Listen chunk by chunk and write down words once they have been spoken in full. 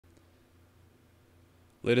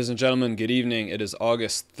Ladies and gentlemen, good evening. It is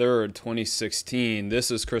August 3rd, 2016.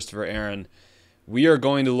 This is Christopher Aaron. We are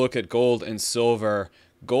going to look at gold and silver.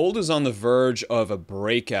 Gold is on the verge of a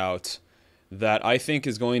breakout that I think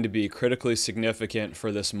is going to be critically significant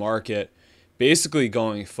for this market, basically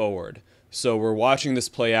going forward. So we're watching this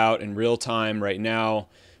play out in real time right now.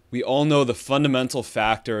 We all know the fundamental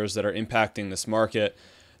factors that are impacting this market.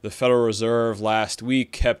 The Federal Reserve last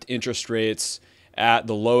week kept interest rates at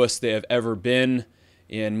the lowest they have ever been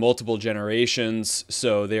in multiple generations,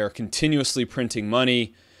 so they are continuously printing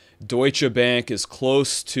money. Deutsche Bank is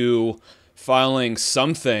close to filing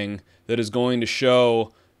something that is going to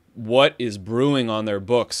show what is brewing on their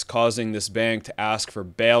books, causing this bank to ask for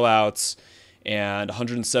bailouts and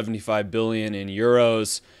 175 billion in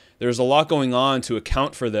euros. There's a lot going on to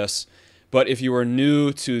account for this, but if you are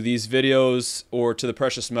new to these videos or to the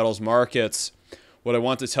precious metals markets, what I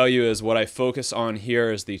want to tell you is what I focus on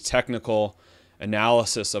here is the technical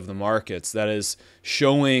analysis of the markets, that is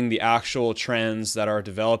showing the actual trends that are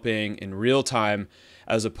developing in real time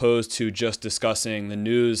as opposed to just discussing the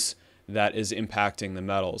news that is impacting the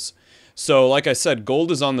metals. So like I said,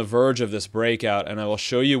 gold is on the verge of this breakout, and I will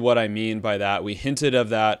show you what I mean by that. We hinted of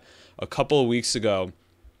that a couple of weeks ago,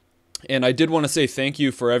 and I did want to say thank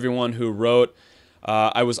you for everyone who wrote.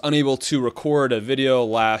 I was unable to record a video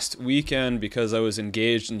last weekend because I was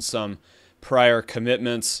engaged in some prior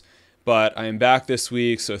commitments, but I am back this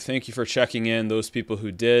week, so thank you for checking in, those people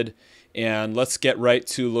who did. And let's get right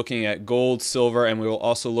to looking at gold, silver, and we will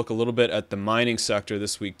also look a little bit at the mining sector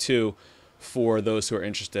this week too, for those who are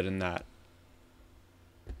interested in that.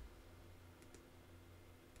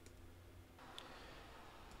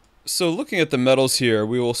 So looking at the metals here,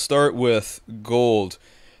 we will start with gold.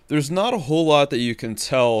 There's not a whole lot that you can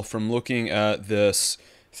tell from looking at this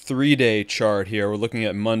 3-day chart here. We're looking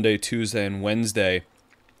at Monday, Tuesday, and Wednesday.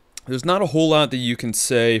 There's not a whole lot that you can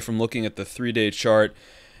say from looking at the 3-day chart.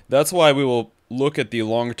 That's why we will look at the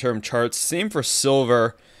longer-term charts. Same for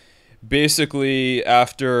silver. Basically,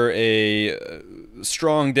 after a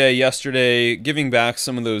strong day yesterday, giving back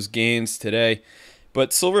some of those gains today.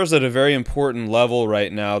 But silver is at a very important level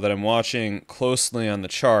right now that I'm watching closely on the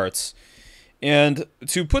charts. And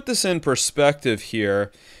to put this in perspective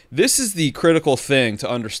here, this is the critical thing to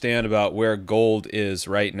understand about where gold is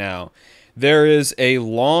right now. There is a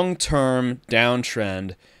long-term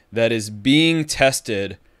downtrend that is being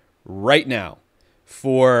tested right now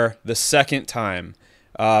for the second time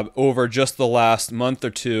over just the last month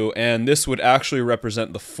or two, and this would actually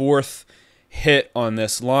represent the fourth hit on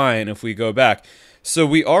this line if we go back. So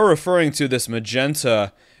we are referring to this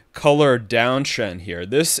magenta color downtrend here.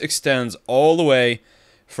 This extends all the way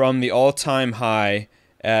from the all-time high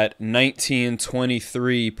at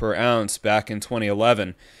 19.23 per ounce back in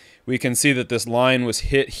 2011. We can see that this line was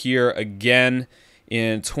hit here again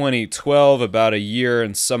in 2012, about a year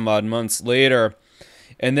and some odd months later.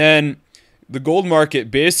 And then the gold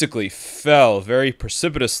market basically fell very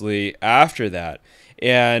precipitously after that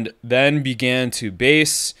and then began to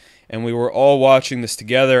base. And we were all watching this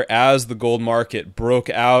together as the gold market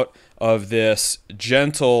broke out of this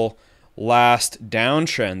gentle last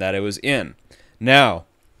downtrend that it was in. Now,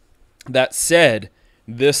 that said,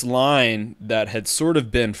 this line that had sort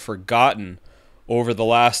of been forgotten over the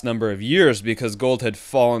last number of years because gold had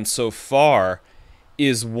fallen so far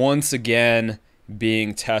is once again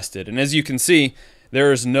being tested. And as you can see,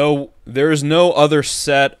 there is no other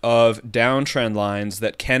set of downtrend lines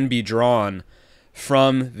that can be drawn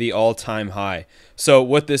from the all-time high. So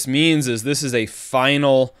what this means is this is a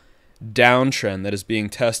final downtrend that is being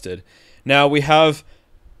tested. Now we have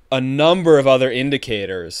a number of other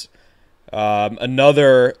indicators.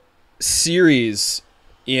 Another series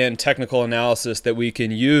in technical analysis that we can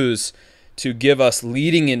use to give us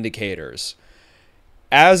leading indicators.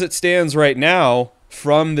 As it stands right now,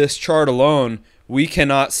 from this chart alone, we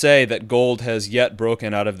cannot say that gold has yet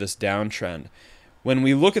broken out of this downtrend. When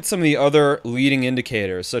we look at some of the other leading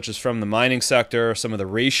indicators, such as from the mining sector, some of the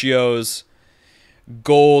ratios,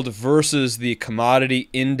 gold versus the commodity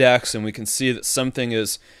index, and we can see that something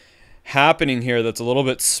is happening here that's a little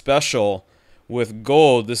bit special with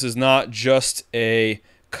gold. This is not just a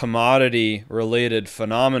commodity related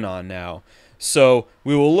phenomenon now. So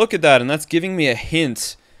we will look at that, and that's giving me a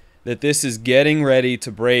hint that this is getting ready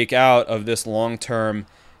to break out of this long-term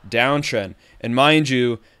downtrend. And mind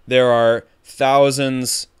you, there are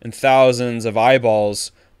thousands and thousands of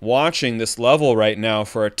eyeballs watching this level right now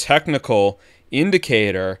for a technical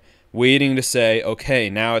indicator waiting to say, okay,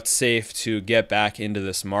 now it's safe to get back into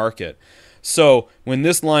this market. So when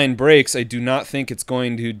this line breaks, I do not think it's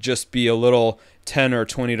going to just be a little $10 or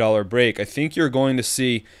 $20 break. I think you're going to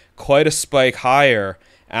see quite a spike higher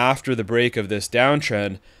after the break of this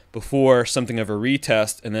downtrend before something of a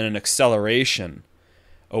retest and then an acceleration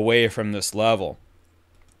away from this level.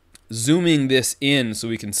 Zooming this in so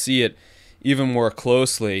we can see it even more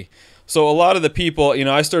closely. So a lot of the people,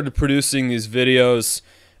 I started producing these videos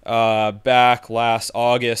back last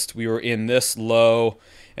August. We were in this low,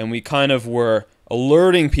 and we kind of were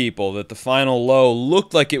alerting people that the final low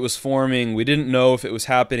looked like it was forming. We didn't know if it was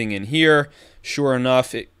happening in here. Sure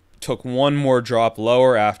enough, it took one more drop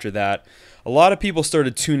lower after that. A lot of people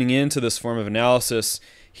started tuning into this form of analysis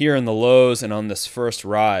here in the lows and on this first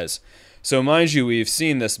rise. So mind you, we've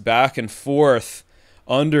seen this back and forth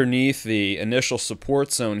underneath the initial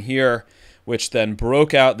support zone here, which then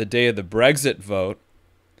broke out the day of the Brexit vote,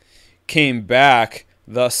 came back,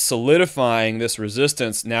 thus solidifying this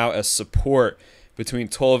resistance now as support between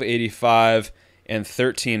 1285 and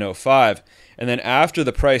 1305. And then after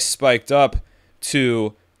the price spiked up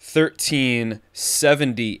to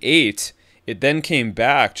 1378, it then came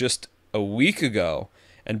back just a week ago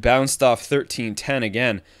and bounced off 1310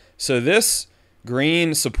 again. So this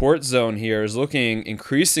green support zone here is looking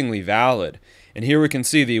increasingly valid. And here we can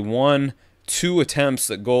see the 1-2 attempts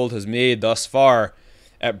that gold has made thus far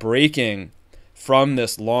at breaking from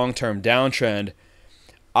this long-term downtrend.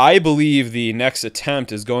 I believe the next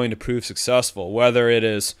attempt is going to prove successful, whether it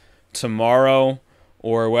is tomorrow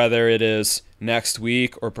or whether it is next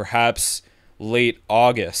week or perhaps late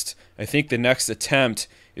August. I think the next attempt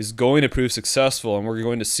is going to prove successful, and we're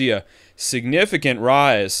going to see a significant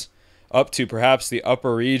rise up to perhaps the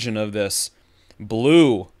upper region of this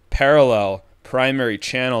blue parallel primary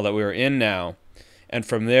channel that we are in now, and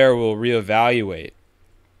from there we'll reevaluate.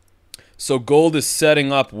 So gold is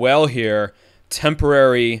setting up well here,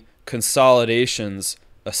 temporary consolidations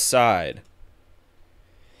aside.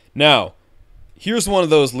 Now, here's one of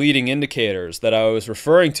those leading indicators that I was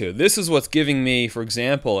referring to. This is what's giving me, for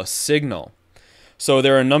example, a signal. So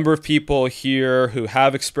there are a number of people here who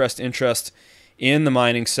have expressed interest in the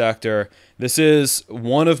mining sector. This is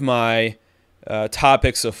one of my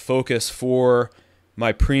topics of focus for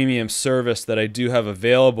my premium service that I do have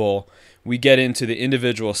available. We get into the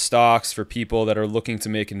individual stocks for people that are looking to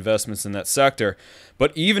make investments in that sector.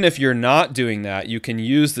 But even if you're not doing that, you can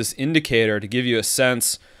use this indicator to give you a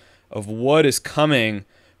sense of what is coming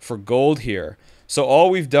for gold here. So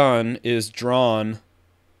all we've done is drawn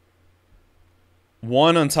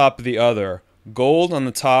one on top of the other, gold on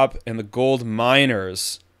the top and the gold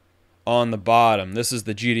miners on the bottom. This is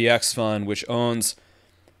the GDX fund, which owns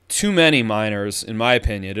too many miners, in my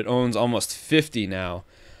opinion. It owns almost 50 now.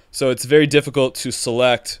 So it's very difficult to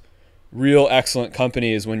select real excellent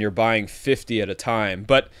companies when you're buying 50 at a time.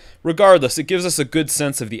 But regardless, it gives us a good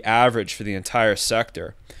sense of the average for the entire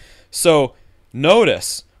sector. So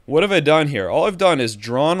notice, what have I done here? All I've done is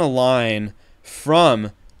drawn a line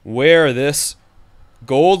from where this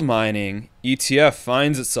gold mining ETF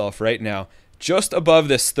finds itself right now, just above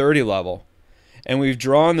this 30 level. And we've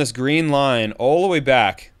drawn this green line all the way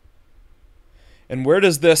back. And where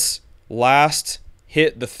does this last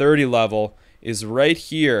hit the 30 level is right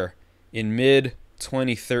here in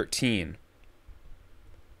mid-2013.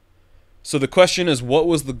 So the question is, what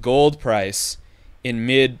was the gold price in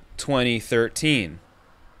mid-2013?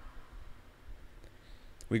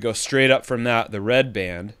 We go straight up from that, the red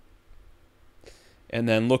band. And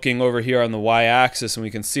then looking over here on the y-axis, and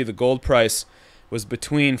we can see the gold price was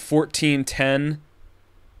between 1410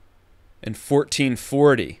 and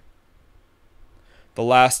 1440. The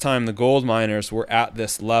last time the gold miners were at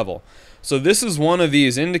this level. So this is one of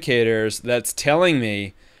these indicators that's telling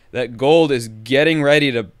me that gold is getting ready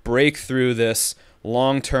to break through this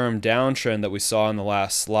long-term downtrend that we saw in the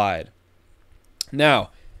last slide.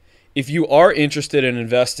 Now, if you are interested in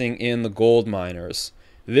investing in the gold miners,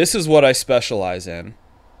 this is what I specialize in.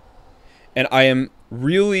 And I am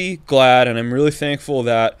really glad and I'm really thankful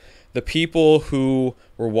that the people who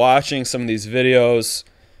were watching some of these videos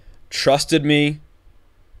trusted me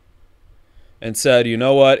and said, you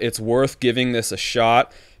know what, it's worth giving this a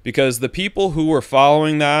shot, because the people who were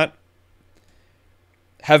following that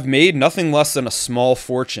have made nothing less than a small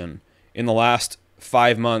fortune in the last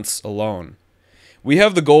 5 months alone. We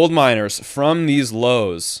have the gold miners from these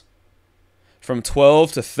lows, from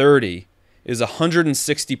 12 to 30, is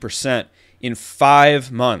 160% in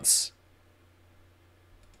 5 months.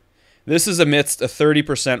 This is amidst a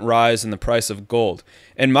 30% rise in the price of gold.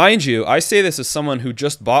 And mind you, I say this as someone who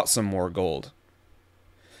just bought some more gold.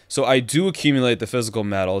 So I do accumulate the physical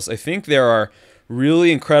metals. I think there are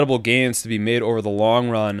really incredible gains to be made over the long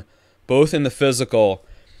run, both in the physical,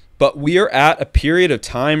 but we are at a period of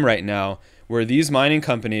time right now where these mining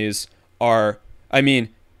companies are,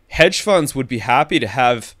 hedge funds would be happy to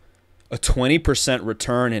have a 20%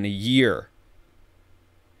 return in a year.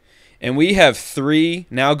 And we have 3,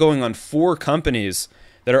 now going on 4 companies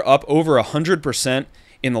that are up over 100%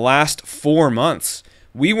 in the last 4 months.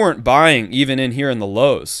 We weren't buying even in here in the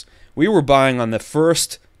lows. We were buying on the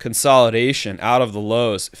first consolidation out of the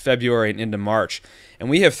lows, February and into March. And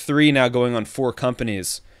we have 3 now going on 4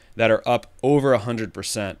 companies that are up over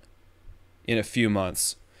 100% in a few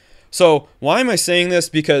months. So why am I saying this?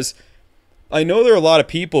 Because I know there are a lot of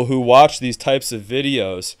people who watch these types of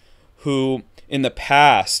videos who in the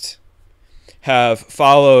past have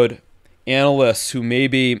followed analysts who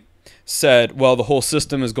maybe said, well, the whole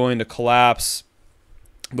system is going to collapse,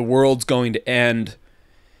 the world's going to end,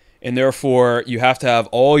 and therefore you have to have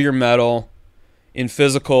all your metal in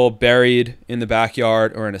physical buried in the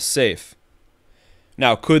backyard or in a safe.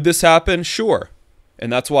 Now, could this happen? Sure.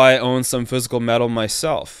 And that's why I own some physical metal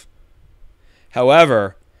myself.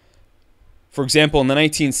 However, for example, in the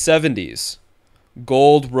 1970s,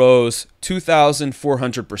 gold rose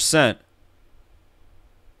 2,400%,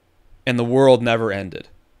 and the world never ended.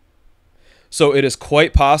 So it is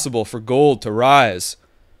quite possible for gold to rise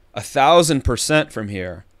 1,000% from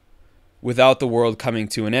here without the world coming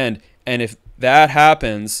to an end. And if that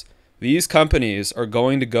happens, these companies are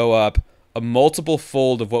going to go up a multiple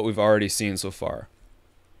fold of what we've already seen so far.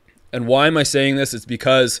 And why am I saying this? It's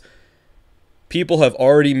because people have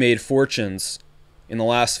already made fortunes in the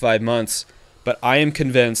last 5 months, but I am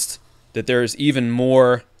convinced that there is even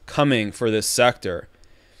more coming for this sector.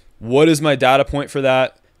 What is my data point for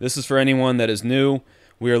that? This is for anyone that is new.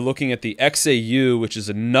 We are looking at the XAU, which is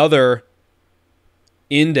another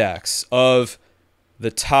index of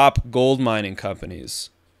the top gold mining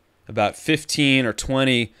companies, about 15 or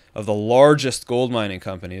 20 of the largest gold mining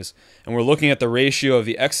companies. And we're looking at the ratio of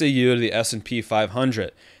the XAU to the S&P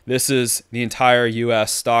 500. This is the entire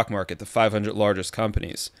U.S. stock market, the 500 largest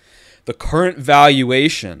companies. The current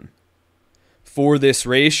valuation for this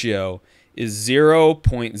ratio is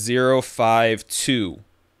 0.052.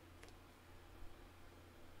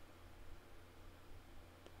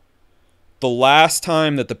 The last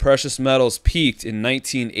time that the precious metals peaked in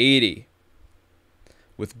 1980,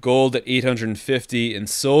 with gold at 850 and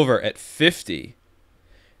silver at 50,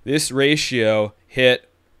 this ratio hit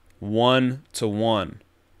 1 to 1.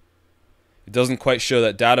 It doesn't quite show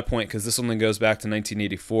that data point because this only goes back to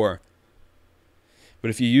 1984. But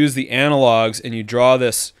if you use the analogs and you draw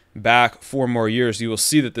this back 4 more years, you will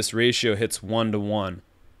see that this ratio hits 1 to 1.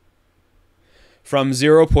 From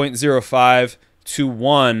 0.05 to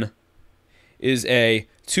 1 is a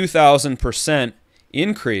 2,000%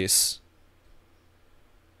 increase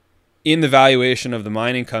in the valuation of the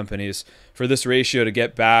mining companies for this ratio to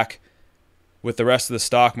get back with the rest of the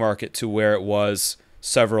stock market to where it was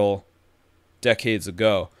several decades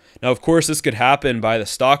ago. Now, of course, this could happen by the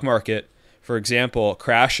stock market, for example,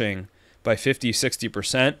 crashing by 50,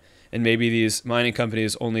 60%, and maybe these mining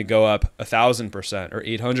companies only go up 1,000% or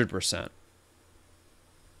 800%.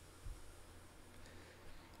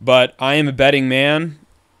 But I am a betting man,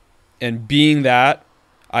 and being that,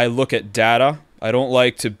 I look at data. I don't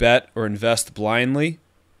like to bet or invest blindly.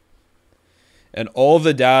 And all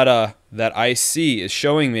the data that I see is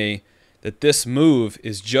showing me that this move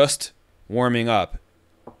is just warming up.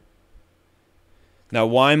 Now,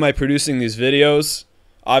 why am I producing these videos?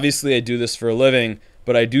 Obviously, I do this for a living,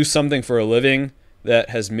 but I do something for a living that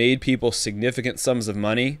has made people significant sums of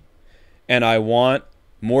money, and I want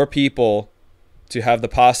more people to have the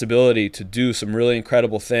possibility to do some really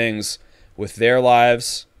incredible things with their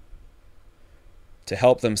lives, to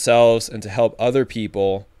help themselves and to help other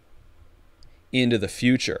people into the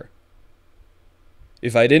future.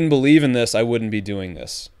 If I didn't believe in this, I wouldn't be doing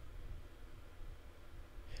this.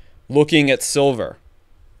 Looking at silver.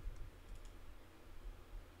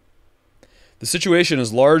 The situation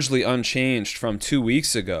is largely unchanged from 2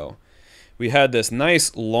 weeks ago. We had this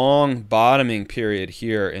nice long bottoming period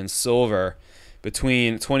here in silver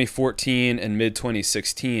between 2014 and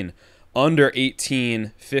mid-2016, under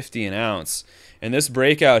 $18.50 an ounce. And this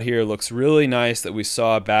breakout here looks really nice that we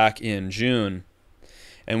saw back in June.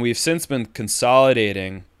 And we've since been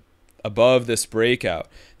consolidating above this breakout.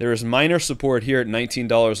 There is minor support here at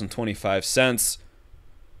 $19.25.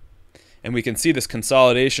 And we can see this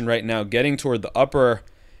consolidation right now getting toward the upper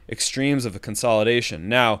extremes of the consolidation.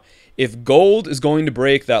 Now, if gold is going to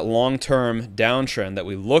break that long-term downtrend that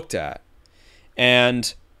we looked at,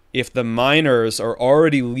 and if the miners are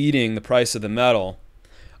already leading the price of the metal,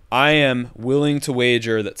 I am willing to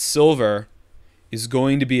wager that silver is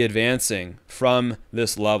going to be advancing from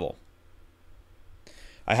this level.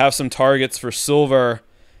 I have some targets for silver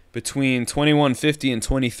between $21.50 and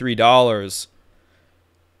 $23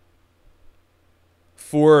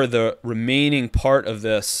 for the remaining part of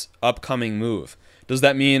this upcoming move. Does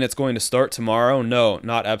that mean it's going to start tomorrow? No,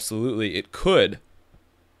 not absolutely. It could,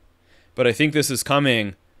 but I think this is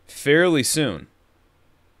coming fairly soon.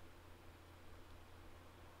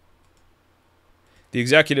 The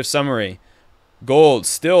executive summary: gold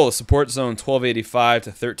still a support zone 1285 to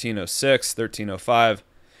 1306, 1305.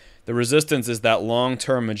 The resistance is that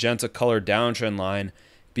long-term magenta colored downtrend line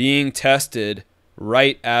being tested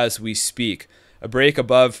right as we speak. A break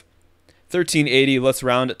above 1380, let's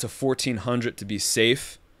round it to 1400 to be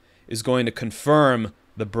safe, is going to confirm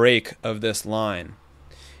the break of this line.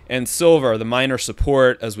 And silver, the minor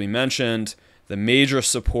support, as we mentioned, the major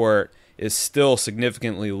support is still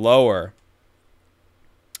significantly lower.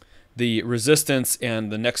 The resistance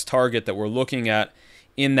and the next target that we're looking at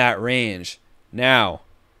in that range. Now,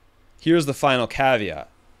 here's the final caveat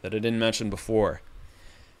that I didn't mention before.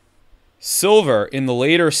 Silver in the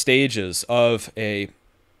later stages of a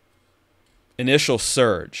initial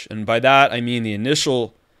surge, and by that I mean the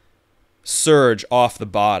initial surge off the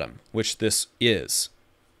bottom, which this is.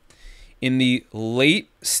 In the late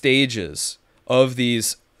stages of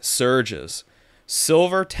these surges,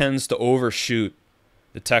 silver tends to overshoot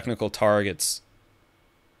the technical targets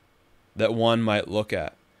that one might look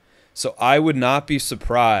at. So I would not be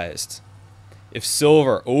surprised if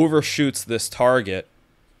silver overshoots this target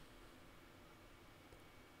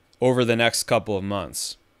over the next couple of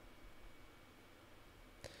months.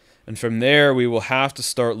 And from there, we will have to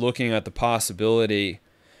start looking at the possibility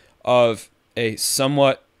of a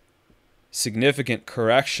somewhat significant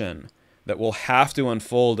correction that will have to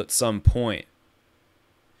unfold at some point.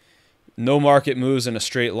 No market moves in a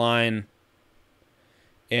straight line,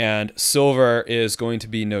 and silver is going to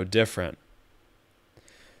be no different.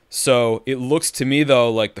 So it looks to me,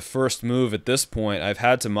 though, like the first move at this point, I've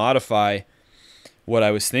had to modify what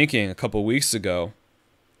I was thinking a couple weeks ago,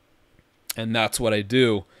 and that's what I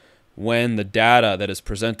do when the data that is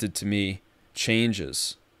presented to me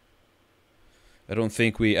changes. I don't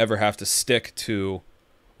think we ever have to stick to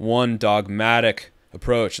one dogmatic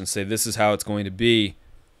approach and say this is how it's going to be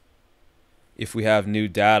if we have new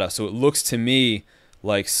data. So it looks to me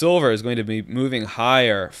like silver is going to be moving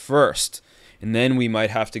higher first, and then we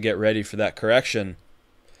might have to get ready for that correction.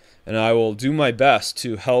 And I will do my best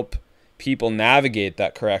to help people navigate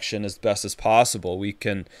that correction as best as possible. We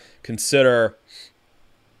can consider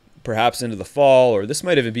perhaps into the fall, or this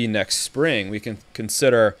might even be next spring, we can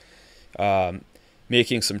consider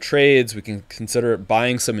making some trades. We can consider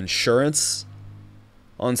buying some insurance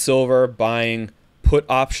on silver. Buying put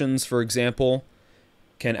options, for example,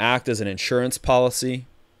 can act as an insurance policy.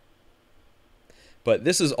 But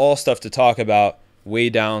this is all stuff to talk about way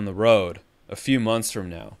down the road, a few months from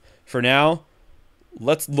now. For now,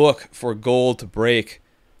 let's look for gold to break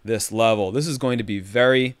this level. This is going to be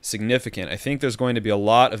very significant. I think there's going to be a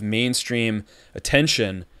lot of mainstream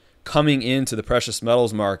attention coming into the precious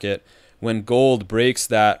metals market when gold breaks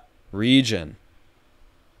that region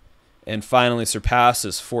and finally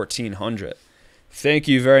surpasses 1400. Thank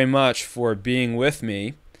you very much for being with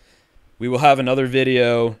me. We will have another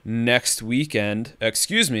video next week,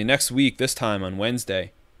 this time on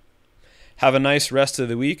Wednesday. Have a nice rest of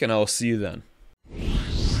the week, and I will see you then.